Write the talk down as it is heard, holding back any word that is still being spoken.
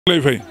lay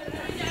fay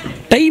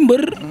tey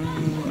mbër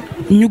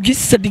ñu gis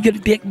sa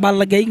digganteeg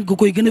Balla Gaye nga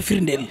koy gën a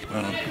firndeel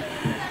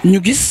ñu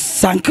gis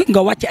sànq nga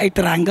wàcc ay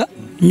teranga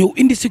ñëw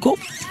indi si ko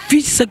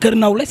fii sa kër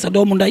nawle sa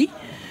doomu ndey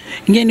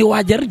ngeen di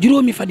waajar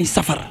juróomi fan yi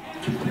safar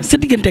sa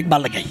digganteeg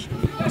Balla Gaye.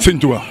 sëñ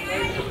Tuubaa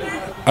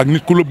ak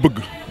nit ku la bëgg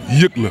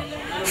yëg la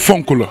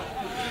fonk la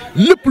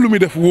lépp lu muy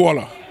def woo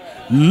la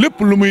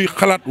lépp lu muy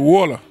xalaat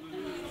woo la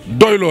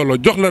doyloo la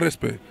jox la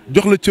respect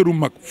jox la cëru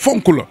mag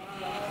fonk la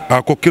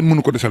ko kenn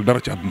mënu ko desal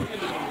dara ci àdduna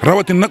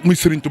rawatina nag muy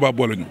Serigne Touba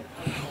boole ñu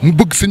mu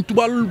bëgg sëñ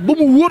Touba ba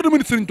mu wóor dama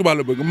nit Serigne Touba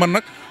la bëgg man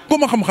nag ko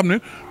ma xam-xam ne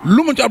lu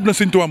ma ci àdduna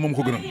sëñ Touba moom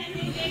ko gënal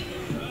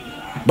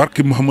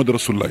barki Muhammad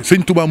Rasulullah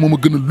sëñ Touba moom a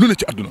gënal lu ne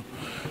ci àdduna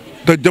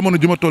te jamono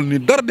ji ma toll nii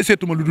dara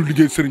deseetuma lu dul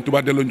liggéey Serigne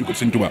Touba delloo njukkal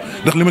sëñ Touba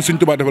ndax li ma sëñ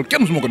Touba defal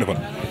kenn musuma ko defal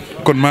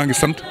kon maa ngi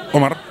sant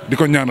Omar di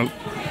ko ñaanal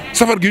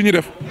safar gi ñu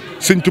def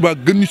sëñ Touba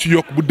gën ñu ci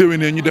yokk bu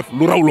déwénee ñu def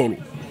lu raw loolu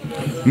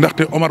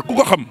ndaxte Omar ku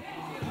ko xam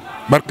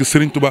barki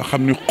Serigne Touba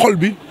xam ni xol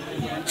bi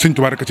sëñ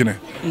Touba rek a ci ne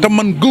te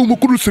man gëw ma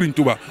ku dul Serigne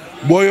Touba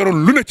boo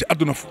yoroon lu ne ci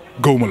àdduna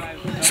gëw ma la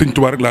sëñ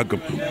Touba rek laa gëm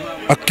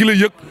ak ki la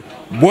yëg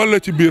boole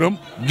ci biiram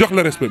jox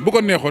la respect bu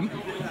ko neexoon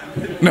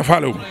ne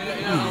faalewu ma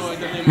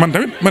man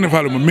tamit ma ne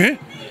faalewu ma mais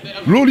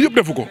loolu yëpp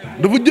defu ko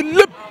dafa jël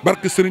lépp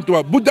barke Serigne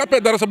Touba bu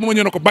jàppee dara sax bu ma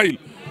ñëwee ne ko bàyyil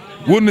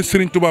woon na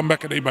Serigne Touba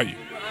Mbacke day bàyyi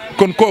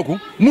kon kooku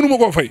mënu ma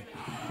koo fay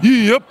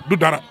yii yëpp du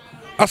dara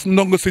as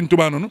ndongo sëñ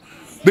Touba noonu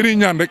dañuy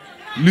ñaan rek.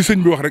 li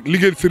sëñ bi wax rek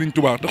liggéeyal Serigne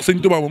Touba ndax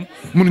sëñ Touba moom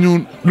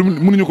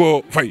mënuñu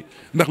koo fay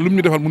ndax lu mu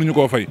ñu defal mënuñu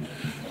koo fay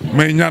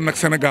mais ñaan nag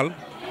Sénégal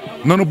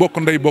nanu bokk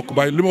ndey bokk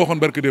baay li ma waxoon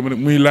barke démb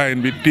muy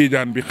Laayeen bi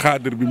Tiijaan bi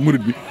Xaadir bi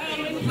Murit bi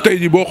tey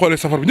jii boo xoolee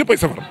safar bi ñëpp ay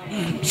safar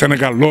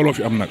Sénégal looloo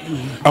fi am nag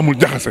amul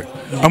jaxase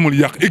amul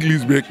yàq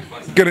église beeg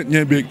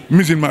chrétien beeg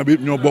musulman bi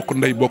ñoo bokk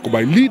ndey bokk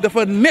baay lii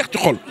dafa neex ci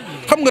xol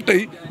xam nga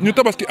tey ñu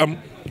tabaski am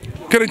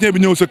chrétien bi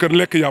ñëw sa kër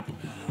lekk yàpp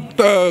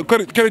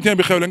chrétien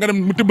bi xewle nga dem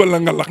mu tibbal la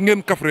ngalax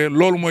ngeen kafree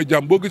loolu mooy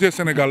jàmm boo gisee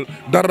Sénégal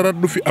dara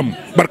du fi am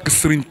barke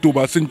Serigne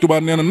Touba sëñ Touba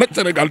nee na nag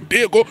Sénégal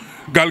téye ko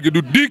gaal gi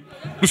du diig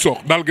du soox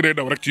daal gi day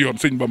daw rek ci yoon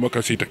sëñ Bamba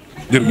ka siy teg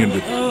jërë ngeen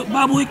def.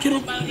 Baboye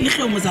keroog li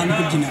xew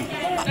Masaalikul Jinaan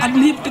at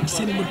mi yëpp teg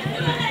seen bët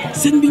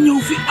sëñ bi ñëw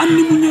fi am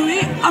ni mu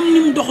ñëwee am ni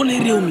mu doxalee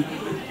réew mi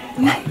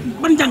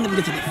ban jàngat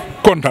nga ci def.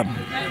 kontaan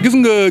gis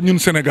nga ñun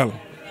Sénégal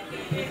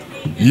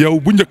yow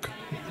bu njëkk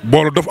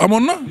boolu dof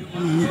amoon na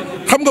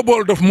xam nga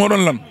boolu dof moo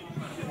doon lan.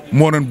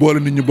 moo doon boole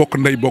nit ñi bokk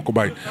ndey bokk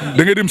baay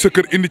da ngay dem sa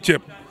kër indi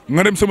ceeb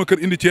nga dem sama kër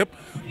indi ceeb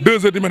 2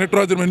 heures du matin 3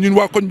 heures du matin ñun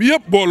waa koñ bi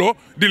yëpp booloo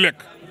di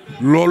lekk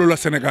loolu la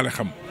Sénégalais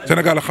xam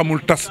Sénégalais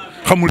xamul tas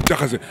xamul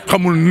jaxase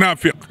xamul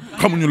naafiq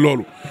xamuñu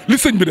loolu li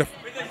sëñ bi def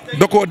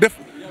da koo def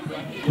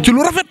ci lu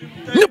rafet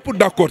ñëpp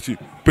d'accord ci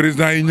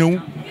président yi ñëw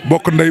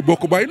bokk ndey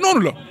bokk baay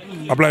noonu la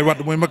Ablaye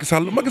Wade mooy Macky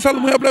Sall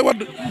mooy Ablaye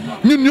Wade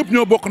ñun ñëpp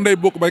ñoo bokk ndey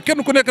bokk baay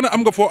kenn ku nekk na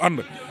am nga foo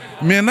ànd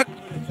mais nag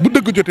bu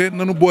dëgg jotee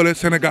nanu boole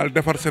Sénégal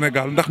defar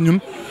Sénégal ndax ñun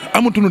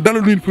amatuñu dara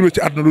lu ñu firé ci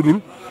àdduna lu dul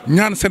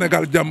ñaan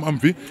Sénégal jàmm am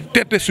fi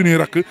teete suñuy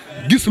rakk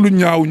gis lu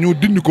ñaaw ñu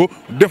dindi ko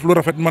def lu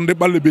rafet man de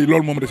Balla Gaye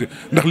loolu moo ma dese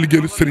ndax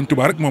liggéeyal Serigne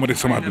Touba rek moo ma dese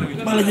sama àdduna.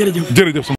 Balla jërëjëf. jërëjëf.